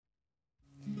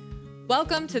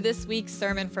Welcome to this week's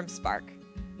sermon from Spark.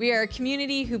 We are a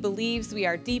community who believes we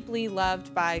are deeply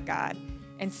loved by God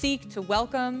and seek to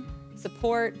welcome,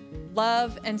 support,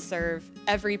 love, and serve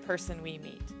every person we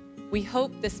meet. We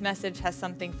hope this message has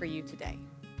something for you today.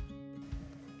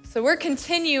 So we're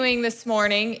continuing this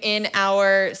morning in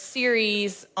our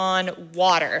series on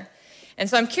water. And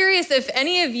so I'm curious if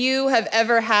any of you have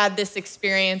ever had this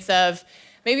experience of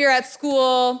maybe you're at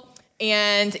school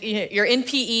and you're in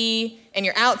PE and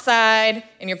you're outside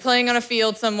and you're playing on a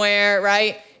field somewhere,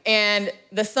 right? And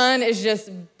the sun is just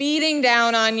beating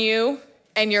down on you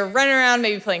and you're running around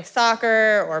maybe playing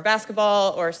soccer or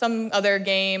basketball or some other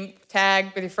game,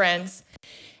 tag with your friends.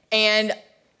 And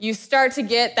you start to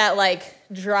get that like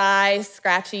dry,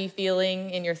 scratchy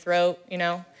feeling in your throat,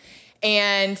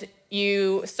 and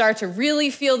you start to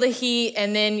really feel the heat,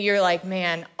 and then you're like,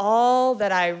 man, all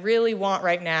that I really want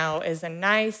right now is a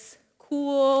nice,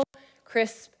 cool,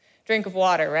 crisp drink of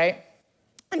water, right?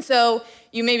 And so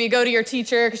you maybe go to your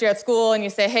teacher because you're at school and you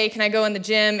say, hey, can I go in the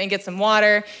gym and get some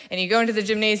water? And you go into the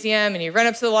gymnasium and you run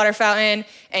up to the water fountain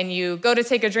and you go to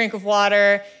take a drink of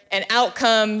water, and out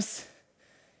comes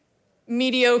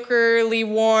mediocrely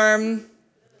warm,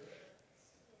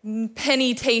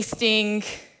 penny-tasting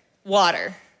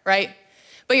water, right?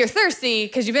 But you're thirsty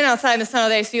because you've been outside in the sun all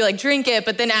day, so you drink it,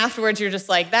 but then afterwards you're just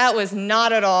like, that was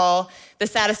not at all the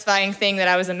satisfying thing that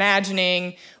I was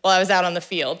imagining while I was out on the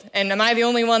field. And am I the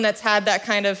only one that's had that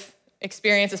kind of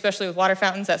experience, especially with water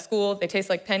fountains at school? They taste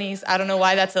like pennies. I don't know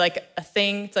why that's like a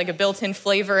thing. It's like a built-in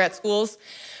flavor at schools.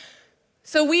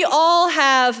 So we all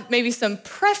have maybe some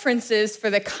preferences for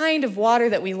the kind of water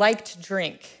that we like to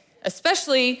drink,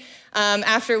 especially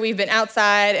after we've been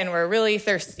outside and we're really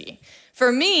thirsty.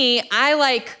 For me, I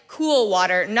like cool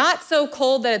water, not so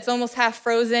cold that it's almost half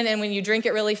frozen, and when you drink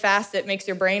it really fast, it makes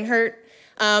your brain hurt,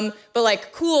 but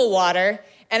like cool water.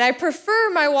 And I prefer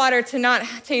my water to not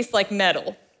taste like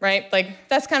metal, right? Like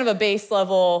that's kind of a base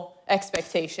level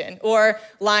expectation. Or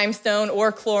limestone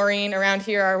or chlorine. Around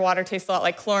here, our water tastes a lot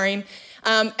like chlorine.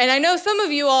 And I know some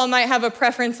of you all might have a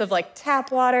preference of like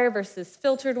tap water versus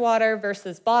filtered water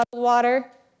versus bottled water.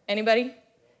 Anybody?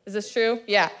 Is this true?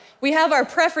 Yeah. We have our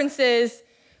preferences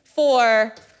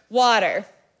for water.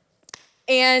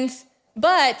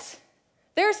 But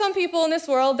there are some people in this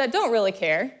world that don't really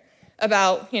care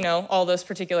about, all those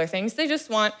particular things. They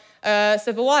just want a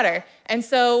sip of water. And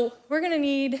so we're going to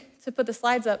need to put the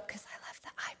slides up because I left the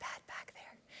iPad back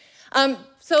there.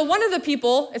 So one of the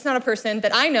people, it's not a person,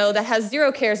 that I know that has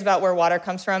zero cares about where water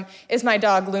comes from is my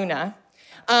dog, Luna.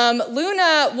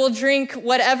 Luna will drink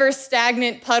whatever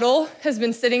stagnant puddle has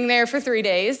been sitting there for 3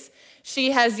 days.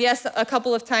 She has, yes, a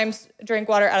couple of times drank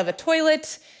water out of the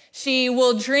toilet. She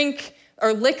will drink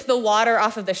or lick the water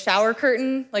off of the shower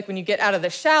curtain, like when you get out of the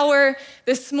shower.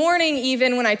 This morning,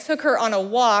 even when I took her on a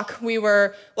walk, we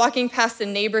were walking past a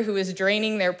neighbor who was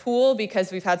draining their pool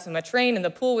because we've had so much rain and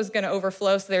the pool was going to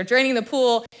overflow. So they were draining the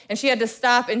pool, and she had to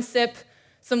stop and sip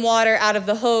some water out of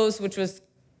the hose, which was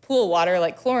pool water,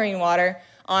 like chlorine water,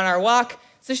 on our walk.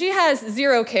 So she has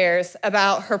zero cares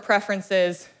about her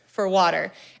preferences for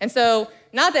water. And so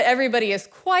not that everybody is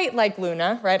quite like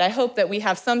Luna, right? I hope that we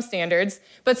have some standards,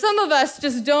 but some of us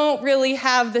just don't really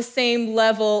have the same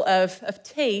level of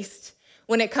taste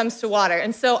when it comes to water.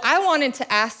 And so I wanted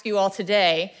to ask you all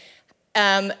today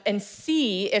and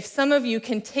see if some of you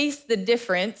can taste the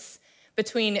difference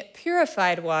between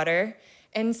purified water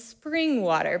and spring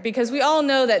water, because we all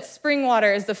know that spring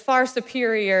water is the far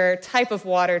superior type of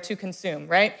water to consume,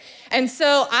 right? And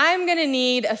so I'm gonna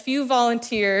need a few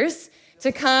volunteers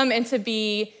to come and to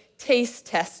be taste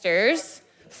testers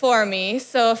for me.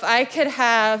 So if I could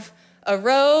have a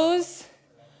Rose,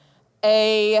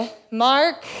 a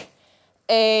Mark,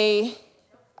 a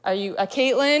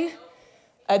Caitlin,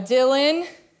 a Dylan,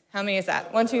 how many is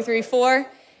that? 1, 2, 3, 4,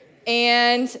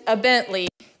 and a Bentley.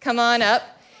 Come on up.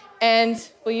 And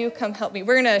will you come help me?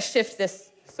 We're gonna shift this,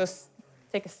 so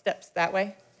take a steps that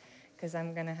way, because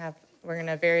we're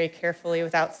gonna very carefully,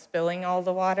 without spilling all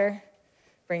the water,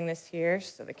 bring this here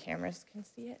so the cameras can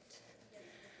see it.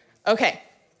 Okay,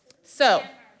 so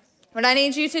what I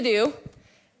need you to do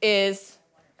is,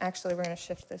 actually we're gonna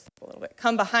shift this up a little bit.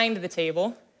 Come behind the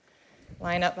table,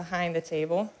 line up behind the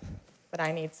table, but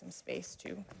I need some space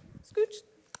to scooch.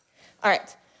 All right,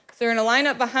 so we're gonna line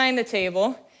up behind the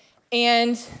table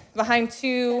and behind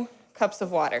 2 cups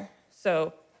of water.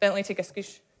 So Bentley, take a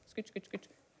scooch,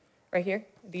 right here.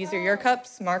 These are your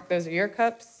cups. Mark, those are your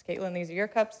cups. Caitlin, these are your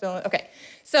cups. Dylan, okay.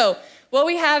 So what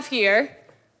we have here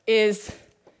is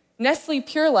Nestle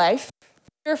Pure Life,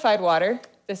 purified water.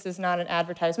 This is not an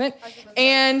advertisement.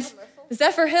 And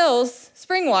Zephyr Hills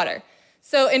spring water.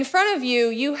 So in front of you,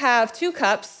 you have 2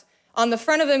 cups On the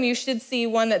front of them, you should see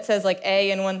one that says like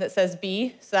A and one that says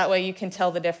B, so that way you can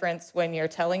tell the difference when you're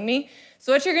telling me.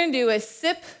 So what you're gonna do is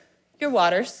sip your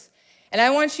waters, and I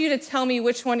want you to tell me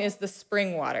which one is the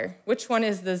spring water, which one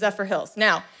is the Zephyrhills.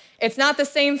 Now, it's not the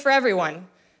same for everyone.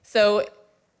 So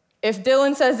if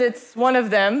Dylan says it's one of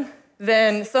them,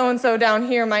 then so-and-so down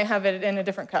here might have it in a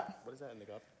different cup. What is that in the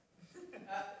cup?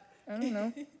 I don't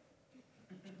know.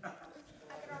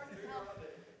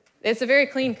 It's a very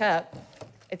clean cup.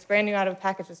 It's brand new out of a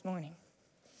package this morning.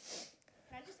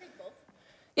 Can I just take both?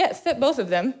 Yeah, sip both of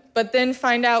them, but then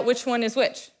find out which one is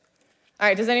which. All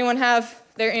right, does anyone have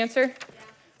their answer? Yeah.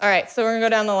 All right, so we're gonna go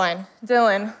down the line.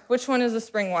 Dylan, which one is the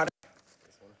spring water?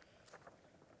 This one.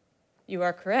 You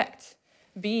are correct.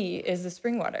 B is the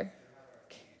spring water.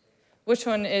 Which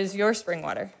one is your spring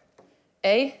water?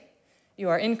 A? You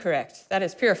are incorrect. That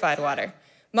is purified water.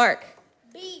 Mark?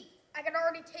 B. I can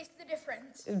already taste the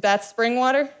difference. That's spring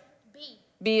water? B.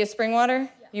 B is spring water?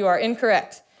 Yeah. You are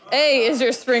incorrect. A is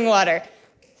your spring water.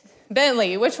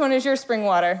 Bentley, which one is your spring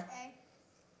water? A.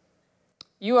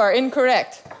 You are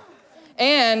incorrect.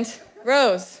 And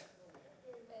Rose?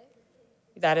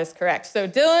 That is correct. So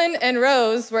Dylan and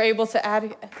Rose were able to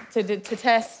add to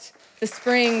test the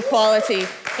spring quality.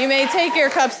 You may take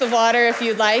your cups of water if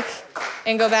you'd like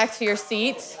and go back to your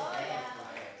seat.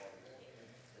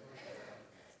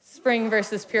 Spring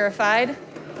versus purified.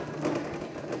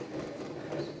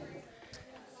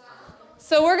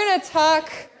 So we're going to talk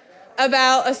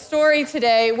about a story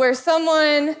today where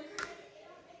someone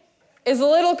is a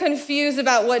little confused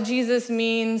about what Jesus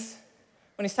means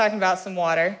when he's talking about some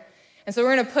water. And so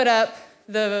we're going to put up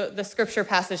the scripture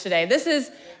passage today. This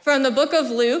is from the book of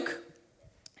Luke,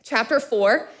 chapter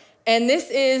 4. And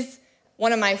this is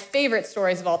one of my favorite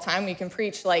stories of all time. We can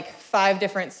preach like 5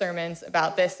 different sermons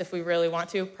about this if we really want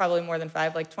to, probably more than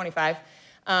 5, like 25.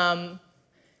 And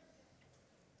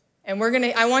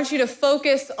I want you to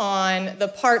focus on the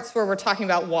parts where we're talking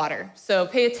about water. So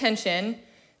pay attention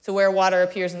to where water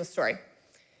appears in the story.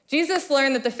 Jesus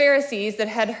learned that the Pharisees that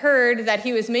had heard that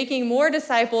he was making more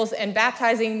disciples and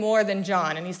baptizing more than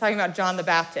John, and he's talking about John the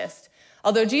Baptist,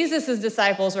 although Jesus'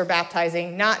 disciples were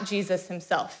baptizing, not Jesus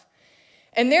himself.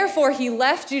 And therefore, he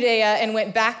left Judea and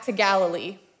went back to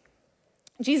Galilee.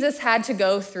 Jesus had to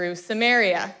go through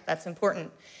Samaria. That's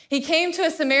important. He came to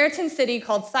a Samaritan city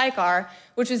called Sychar,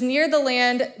 which was near the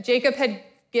land Jacob had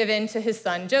given to his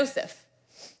son Joseph.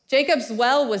 Jacob's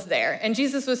well was there, and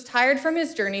Jesus was tired from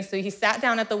his journey, so he sat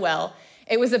down at the well.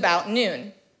 It was about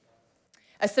noon.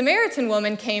 A Samaritan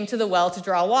woman came to the well to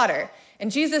draw water,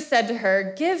 and Jesus said to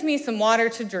her, "Give me some water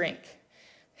to drink."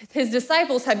 His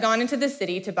disciples had gone into the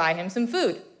city to buy him some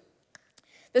food.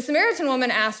 The Samaritan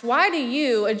woman asked, "Why do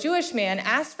you, a Jewish man,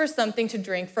 ask for something to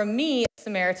drink from me, a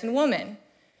Samaritan woman?"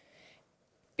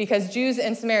 Because Jews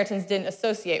and Samaritans didn't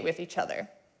associate with each other.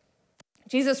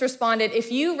 Jesus responded, "If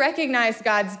you recognize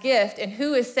God's gift and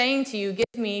who is saying to you,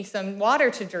 'Give me some water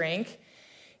to drink,'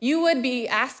 you would be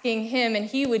asking him and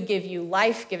he would give you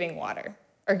life-giving water,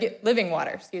 or living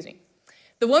water, excuse me."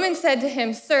 The woman said to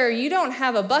him, "Sir, you don't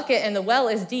have a bucket and the well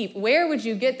is deep. Where would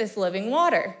you get this living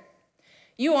water?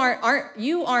 You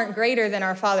aren't greater than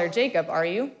our father Jacob, are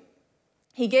you?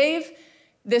 He gave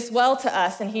this well to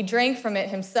us and he drank from it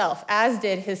himself, as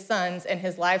did his sons and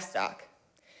his livestock."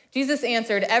 Jesus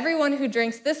answered, "Everyone who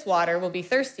drinks this water will be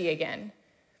thirsty again.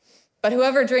 But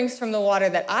whoever drinks from the water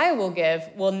that I will give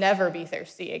will never be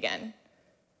thirsty again.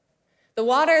 The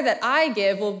water that I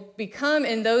give will become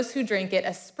in those who drink it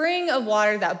a spring of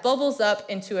water that bubbles up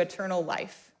into eternal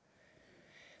life."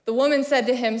 The woman said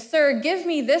to him, "Sir, give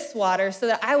me this water so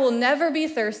that I will never be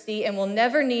thirsty and will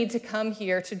never need to come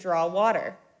here to draw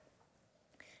water."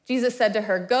 Jesus said to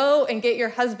her, "Go and get your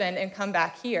husband and come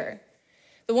back here."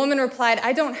 The woman replied,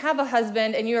 "I don't have a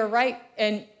husband, and you are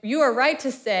right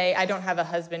to say I don't have a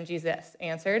husband," Jesus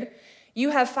answered. "You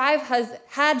have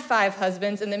had 5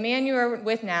 husbands, and the man you are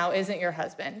with now isn't your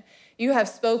husband. You have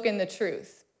spoken the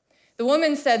truth." The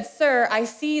woman said, "Sir, I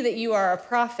see that you are a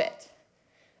prophet.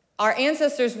 Our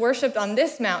ancestors worshipped on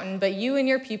this mountain, but you and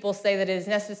your people say that it is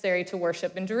necessary to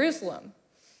worship in Jerusalem."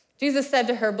 Jesus said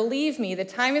to her, "Believe me, the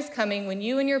time is coming when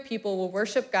you and your people will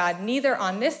worship God neither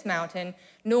on this mountain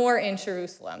nor in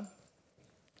Jerusalem.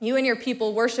 You and your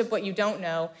people worship what you don't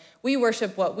know. We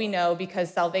worship what we know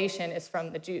because salvation is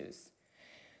from the Jews.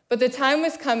 But the time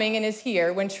was coming and is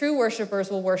here when true worshipers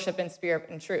will worship in spirit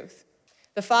and truth.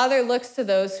 The Father looks to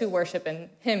those who worship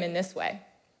him in this way.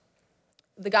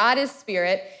 The God is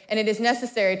spirit, and it is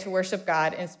necessary to worship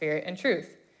God in spirit and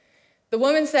truth." The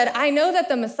woman said, "I know that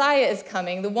the Messiah is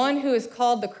coming, the one who is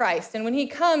called the Christ, and when he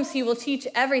comes, he will teach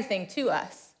everything to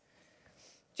us."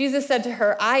 Jesus said to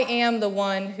her, "I am the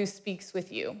one who speaks with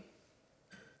you."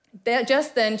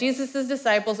 Just then, Jesus'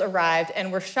 disciples arrived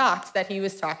and were shocked that he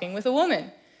was talking with a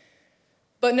woman.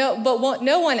 But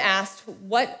no one asked,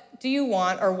 "What do you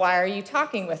want, or why are you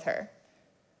talking with her?"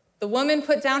 The woman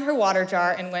put down her water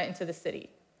jar and went into the city.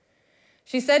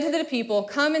 She said to the people,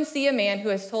 "Come and see a man who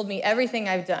has told me everything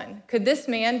I've done. Could this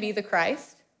man be the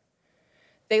Christ?"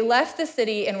 They left the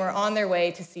city and were on their way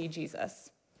to see Jesus.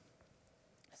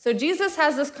 So Jesus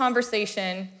has this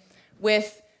conversation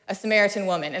with a Samaritan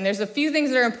woman, and there's a few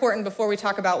things that are important before we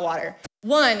talk about water.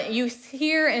 One, you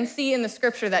hear and see in the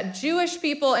scripture that Jewish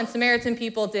people and Samaritan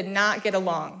people did not get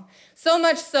along. So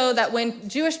much so that when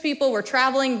Jewish people were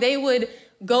traveling, they would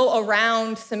go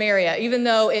around Samaria, even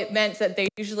though it meant that they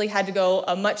usually had to go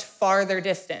a much farther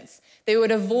distance. They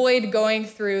would avoid going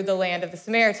through the land of the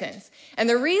Samaritans. And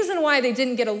the reason why they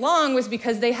didn't get along was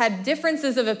because they had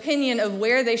differences of opinion of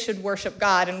where they should worship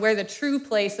God and where the true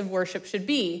place of worship should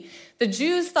be. The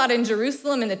Jews thought in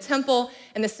Jerusalem in the temple,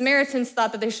 and the Samaritans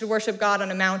thought that they should worship God on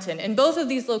a mountain. And both of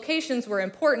these locations were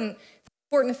important.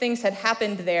 Important things had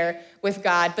happened there with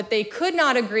God, but they could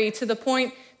not agree to the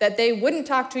point that they wouldn't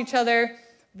talk to each other,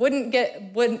 and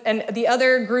the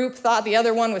other group thought the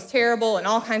other one was terrible and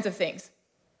all kinds of things.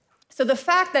 So the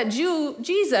fact that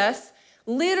Jesus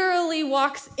literally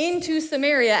walks into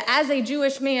Samaria as a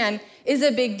Jewish man is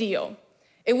a big deal.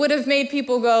 It would have made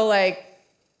people go like,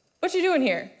 "What you doing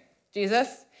here,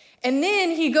 Jesus?" And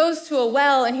then he goes to a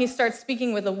well and he starts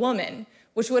speaking with a woman,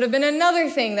 which would have been another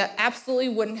thing that absolutely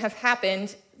wouldn't have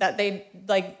happened, that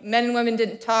men and women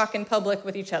didn't talk in public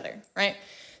with each other, right?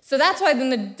 So that's why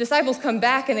then the disciples come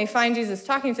back and they find Jesus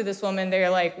talking to this woman. They're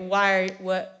like, what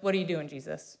are you doing,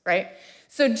 Jesus, right?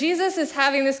 So Jesus is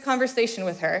having this conversation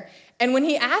with her. And when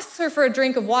he asks her for a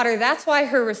drink of water, that's why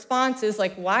her response is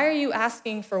like, "Why are you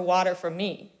asking for water from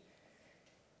me?"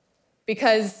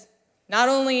 Because not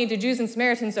only do Jews and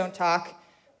Samaritans don't talk,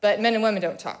 but men and women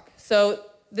don't talk. So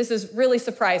this is really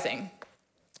surprising.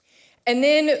 And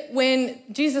then when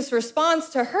Jesus responds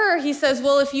to her, he says,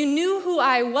 "Well, if you knew who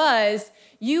I was,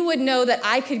 you would know that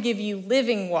I could give you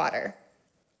living water."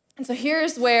 And so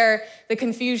here's where the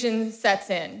confusion sets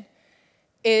in,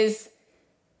 is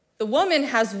the woman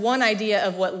has one idea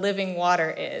of what living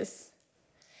water is,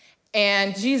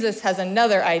 and Jesus has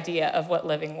another idea of what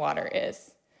living water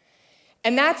is.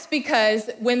 And that's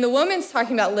because when the woman's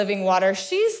talking about living water,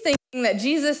 she's thinking that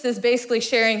Jesus is basically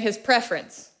sharing his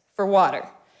preference for water.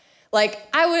 Like,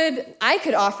 I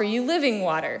could offer you living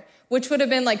water, which would have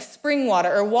been like spring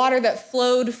water or water that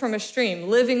flowed from a stream.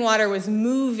 Living water was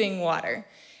moving water.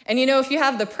 And if you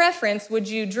have the preference, would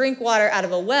you drink water out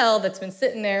of a well that's been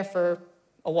sitting there for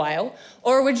a while,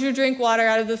 or would you drink water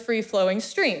out of the free-flowing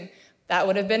stream? That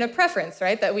would have been a preference,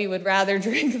 right? That we would rather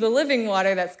drink the living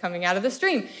water that's coming out of the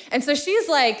stream. And so she's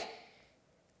like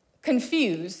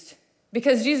confused,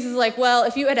 because Jesus is like, "Well,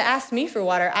 if you had asked me for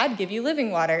water, I'd give you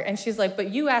living water." And she's like,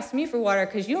 "But you asked me for water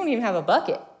because you don't even have a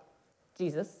bucket,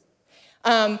 Jesus."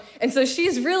 And so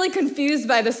she's really confused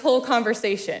by this whole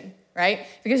conversation, right?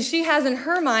 Because she has in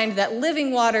her mind that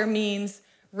living water means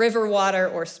river water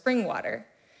or spring water.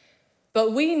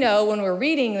 But we know when we're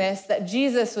reading this that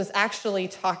Jesus was actually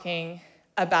talking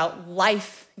about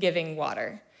life-giving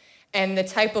water and the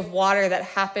type of water that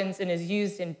happens and is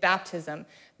used in baptism.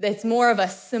 It's more of a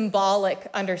symbolic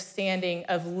understanding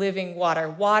of living water,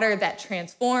 water that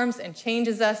transforms and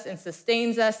changes us and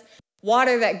sustains us,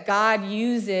 water that God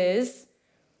uses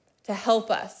to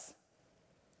help us.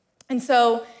 And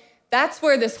so that's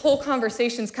where this whole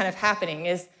conversation's kind of happening,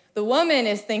 is the woman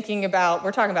is thinking about,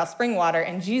 we're talking about spring water,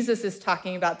 and Jesus is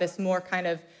talking about this more kind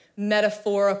of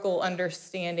metaphorical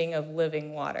understanding of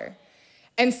living water.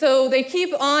 And so they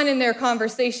keep on in their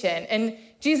conversation, and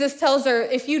Jesus tells her,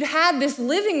 "If you'd had this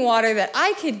living water that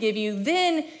I could give you,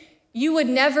 then you would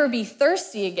never be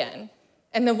thirsty again."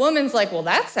 And the woman's like, "Well,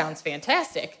 that sounds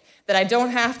fantastic, that I don't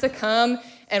have to come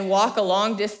and walk a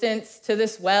long distance to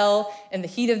this well in the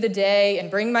heat of the day and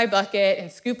bring my bucket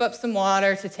and scoop up some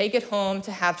water to take it home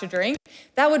to have to drink.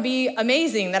 That would be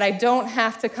amazing, that I don't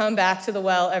have to come back to the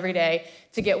well every day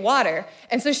to get water."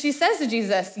 And so she says to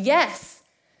Jesus, "Yes,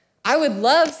 I would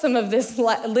love some of this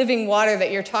living water that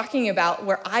you're talking about,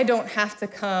 where I don't have to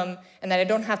come and that I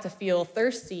don't have to feel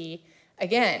thirsty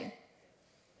again."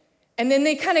 And then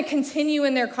they kind of continue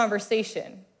in their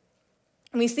conversation.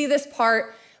 And we see this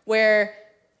part where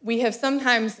we have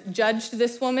sometimes judged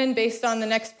this woman based on the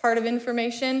next part of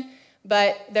information,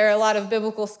 but there are a lot of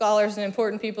biblical scholars and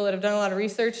important people that have done a lot of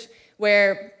research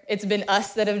where it's been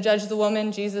us that have judged the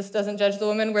woman. Jesus doesn't judge the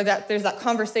woman, where there's that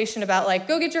conversation about like,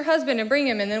 "Go get your husband and bring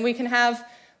him, and then we can have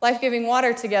life-giving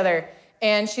water together."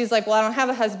 And she's like, "Well, I don't have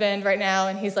a husband right now."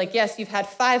 And he's like, "Yes, you've had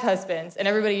 5 husbands." And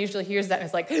everybody usually hears that and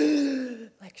is like,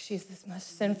 like she's this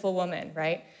most sinful woman,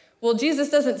 right? Well, Jesus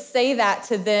doesn't say that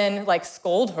to then like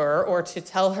scold her or to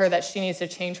tell her that she needs to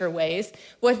change her ways.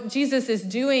 What Jesus is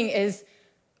doing is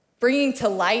bringing to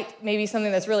light maybe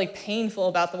something that's really painful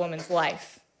about the woman's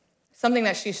life, something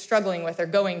that she's struggling with or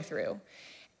going through.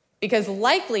 Because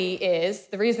likely is,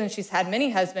 the reason she's had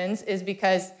many husbands is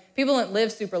because people didn't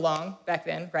live super long back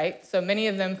then, right? So many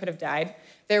of them could have died.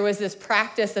 There was this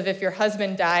practice of if your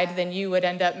husband died, then you would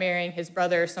end up marrying his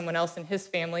brother or someone else in his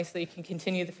family so you can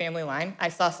continue the family line. I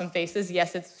saw some faces.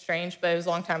 Yes, it's strange, but it was a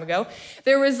long time ago.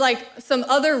 There was like some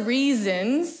other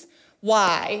reasons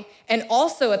why. And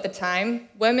also at the time,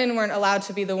 women weren't allowed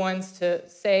to be the ones to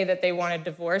say that they wanted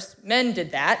divorce. Men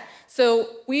did that. So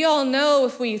we all know,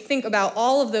 if we think about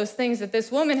all of those things, that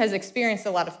this woman has experienced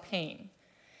a lot of pain.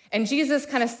 And Jesus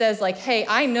kind of says like, hey,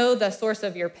 I know the source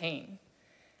of your pain.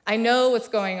 I know what's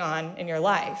going on in your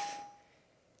life.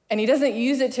 And he doesn't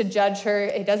use it to judge her.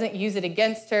 He doesn't use it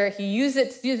against her. He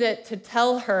uses it to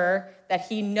tell her that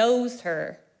he knows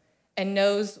her and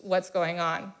knows what's going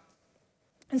on.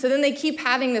 And so then they keep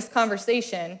having this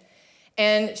conversation,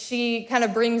 and she kind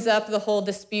of brings up the whole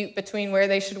dispute between where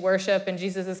they should worship, and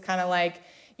Jesus is kind of like,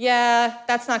 yeah,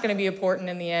 that's not going to be important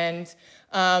in the end.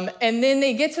 And then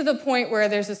they get to the point where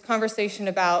there's this conversation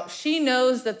about she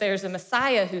knows that there's a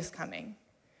Messiah who's coming.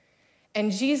 And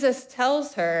Jesus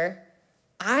tells her,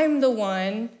 I'm the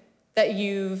one that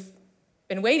you've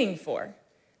been waiting for.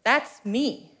 That's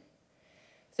me.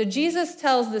 So Jesus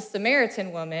tells this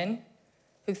Samaritan woman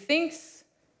who thinks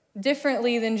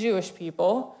differently than Jewish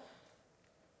people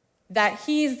that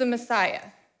he's the Messiah.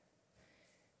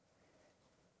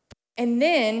 And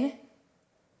then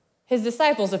his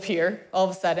disciples appear all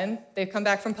of a sudden. They've come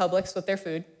back from Publix with their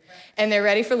food, and they're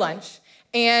ready for lunch.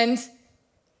 And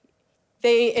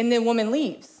the woman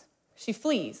leaves. She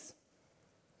flees.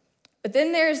 But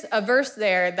then there's a verse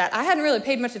there that I hadn't really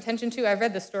paid much attention to. I've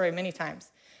read this story many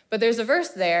times. But there's a verse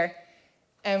there,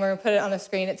 and we're going to put it on the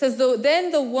screen. It says,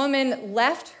 then the woman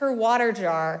left her water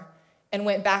jar and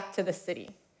went back to the city.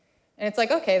 And it's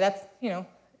like, okay, that's,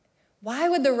 why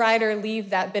would the writer leave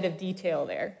that bit of detail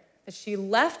there? That she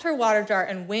left her water jar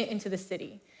and went into the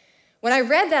city. When I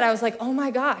read that, I was like, oh my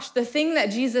gosh, the thing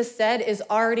that Jesus said is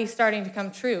already starting to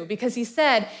come true. Because he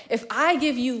said, if I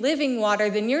give you living water,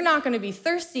 then you're not going to be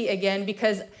thirsty again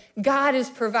because God is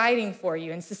providing for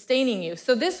you and sustaining you.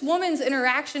 So this woman's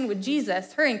interaction with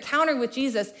Jesus, her encounter with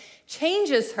Jesus,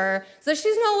 changes her so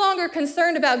she's no longer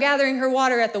concerned about gathering her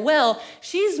water at the well.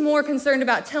 She's more concerned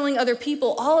about telling other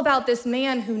people all about this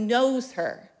man who knows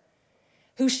her,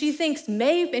 who she thinks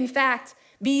may, in fact,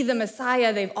 be the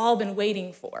Messiah they've all been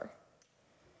waiting for.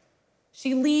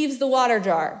 She leaves the water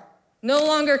jar, no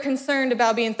longer concerned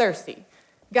about being thirsty.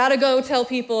 Gotta go tell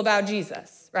people about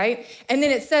Jesus, right? And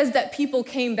then it says that people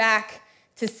came back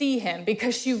to see him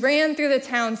because she ran through the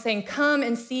town saying, come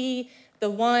and see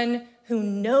the one who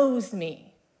knows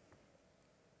me.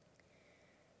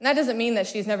 And that doesn't mean that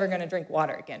she's never gonna drink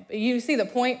water again. But you see the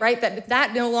point, right?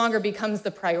 That no longer becomes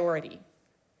the priority.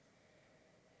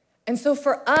 And so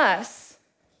for us,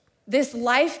 this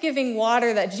life-giving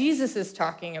water that Jesus is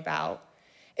talking about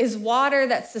is water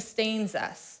that sustains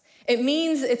us. It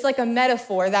means it's like a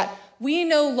metaphor that we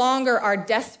no longer are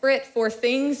desperate for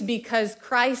things because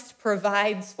Christ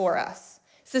provides for us,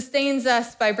 sustains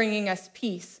us by bringing us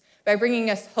peace, by bringing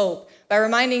us hope, by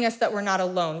reminding us that we're not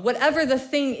alone. Whatever the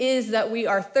thing is that we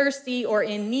are thirsty or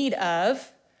in need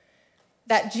of,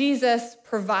 that Jesus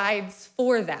provides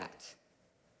for that.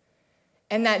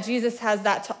 And that Jesus has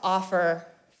that to offer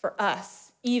for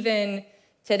us, even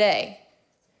today.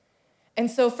 And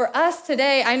so for us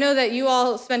today, I know that you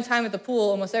all spend time at the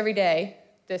pool almost every day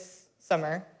this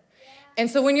summer. And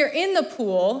so when you're in the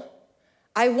pool,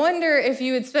 I wonder if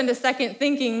you would spend a second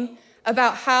thinking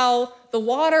about how the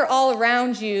water all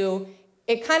around you,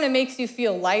 it kind of makes you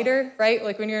feel lighter, right?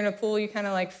 Like when you're in a pool, you kind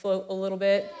of like float a little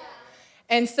bit.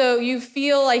 And so you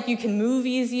feel like you can move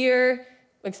easier,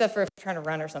 except for if you're trying to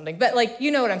run or something. But like, you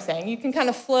know what I'm saying. You can kind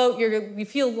of float, you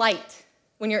feel light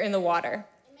when you're in the water.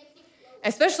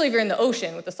 Especially if you're in the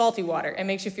ocean with the salty water. It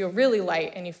makes you feel really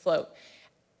light and you float.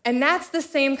 And that's the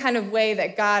same kind of way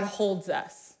that God holds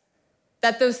us.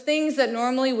 That those things that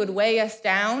normally would weigh us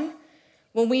down,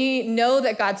 when we know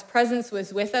that God's presence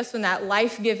was with us, when that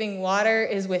life-giving water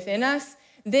is within us,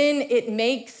 then it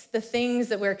makes the things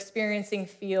that we're experiencing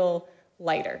feel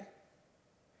lighter.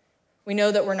 We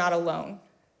know that we're not alone.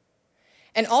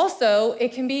 And also,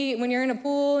 it can be when you're in a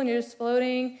pool and you're just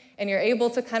floating and you're able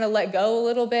to kind of let go a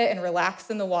little bit and relax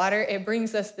in the water, it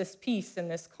brings us this peace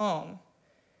and this calm.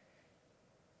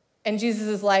 And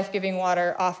Jesus' life-giving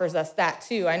water offers us that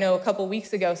too. I know a couple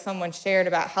weeks ago someone shared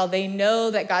about how they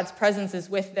know that God's presence is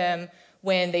with them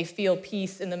when they feel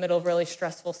peace in the middle of really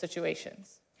stressful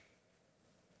situations.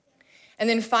 And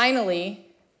then finally,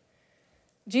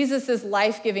 Jesus'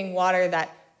 life-giving water,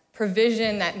 that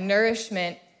provision, that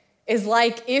nourishment, is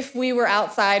like if we were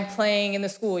outside playing in the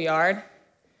schoolyard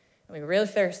and we were really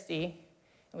thirsty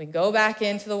and we go back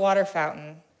into the water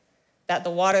fountain, that the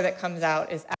water that comes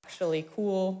out is actually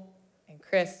cool and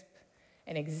crisp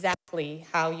and exactly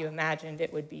how you imagined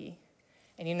it would be.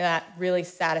 And you know that really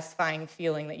satisfying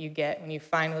feeling that you get when you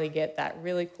finally get that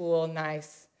really cool,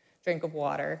 nice drink of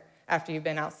water after you've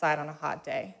been outside on a hot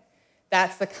day.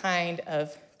 That's the kind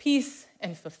of peace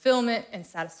and fulfillment and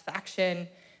satisfaction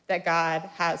that God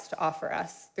has to offer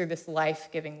us through this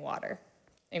life-giving water.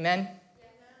 Amen?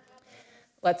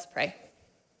 Let's pray.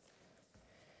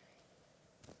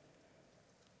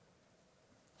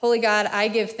 Holy God, I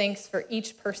give thanks for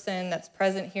each person that's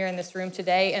present here in this room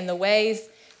today and the ways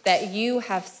that you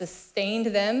have sustained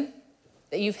them,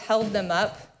 that you've held them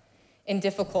up in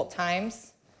difficult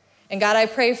times. And God, I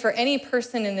pray for any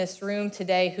person in this room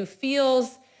today who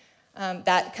feels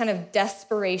that kind of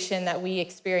desperation that we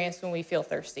experience when we feel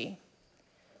thirsty,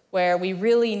 where we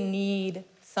really need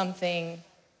something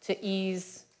to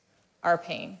ease our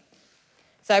pain.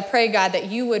 So I pray, God, that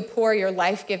you would pour your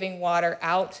life-giving water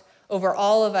out over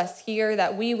all of us here,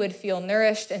 that we would feel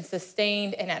nourished and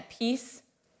sustained and at peace,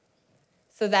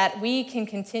 so that we can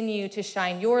continue to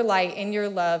shine your light and your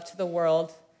love to the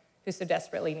world who so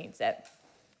desperately needs it.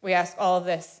 We ask all of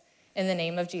this in the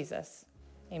name of Jesus.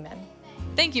 Amen.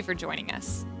 Thank you for joining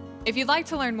us. If you'd like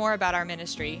to learn more about our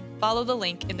ministry, follow the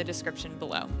link in the description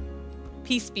below.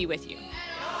 Peace be with you.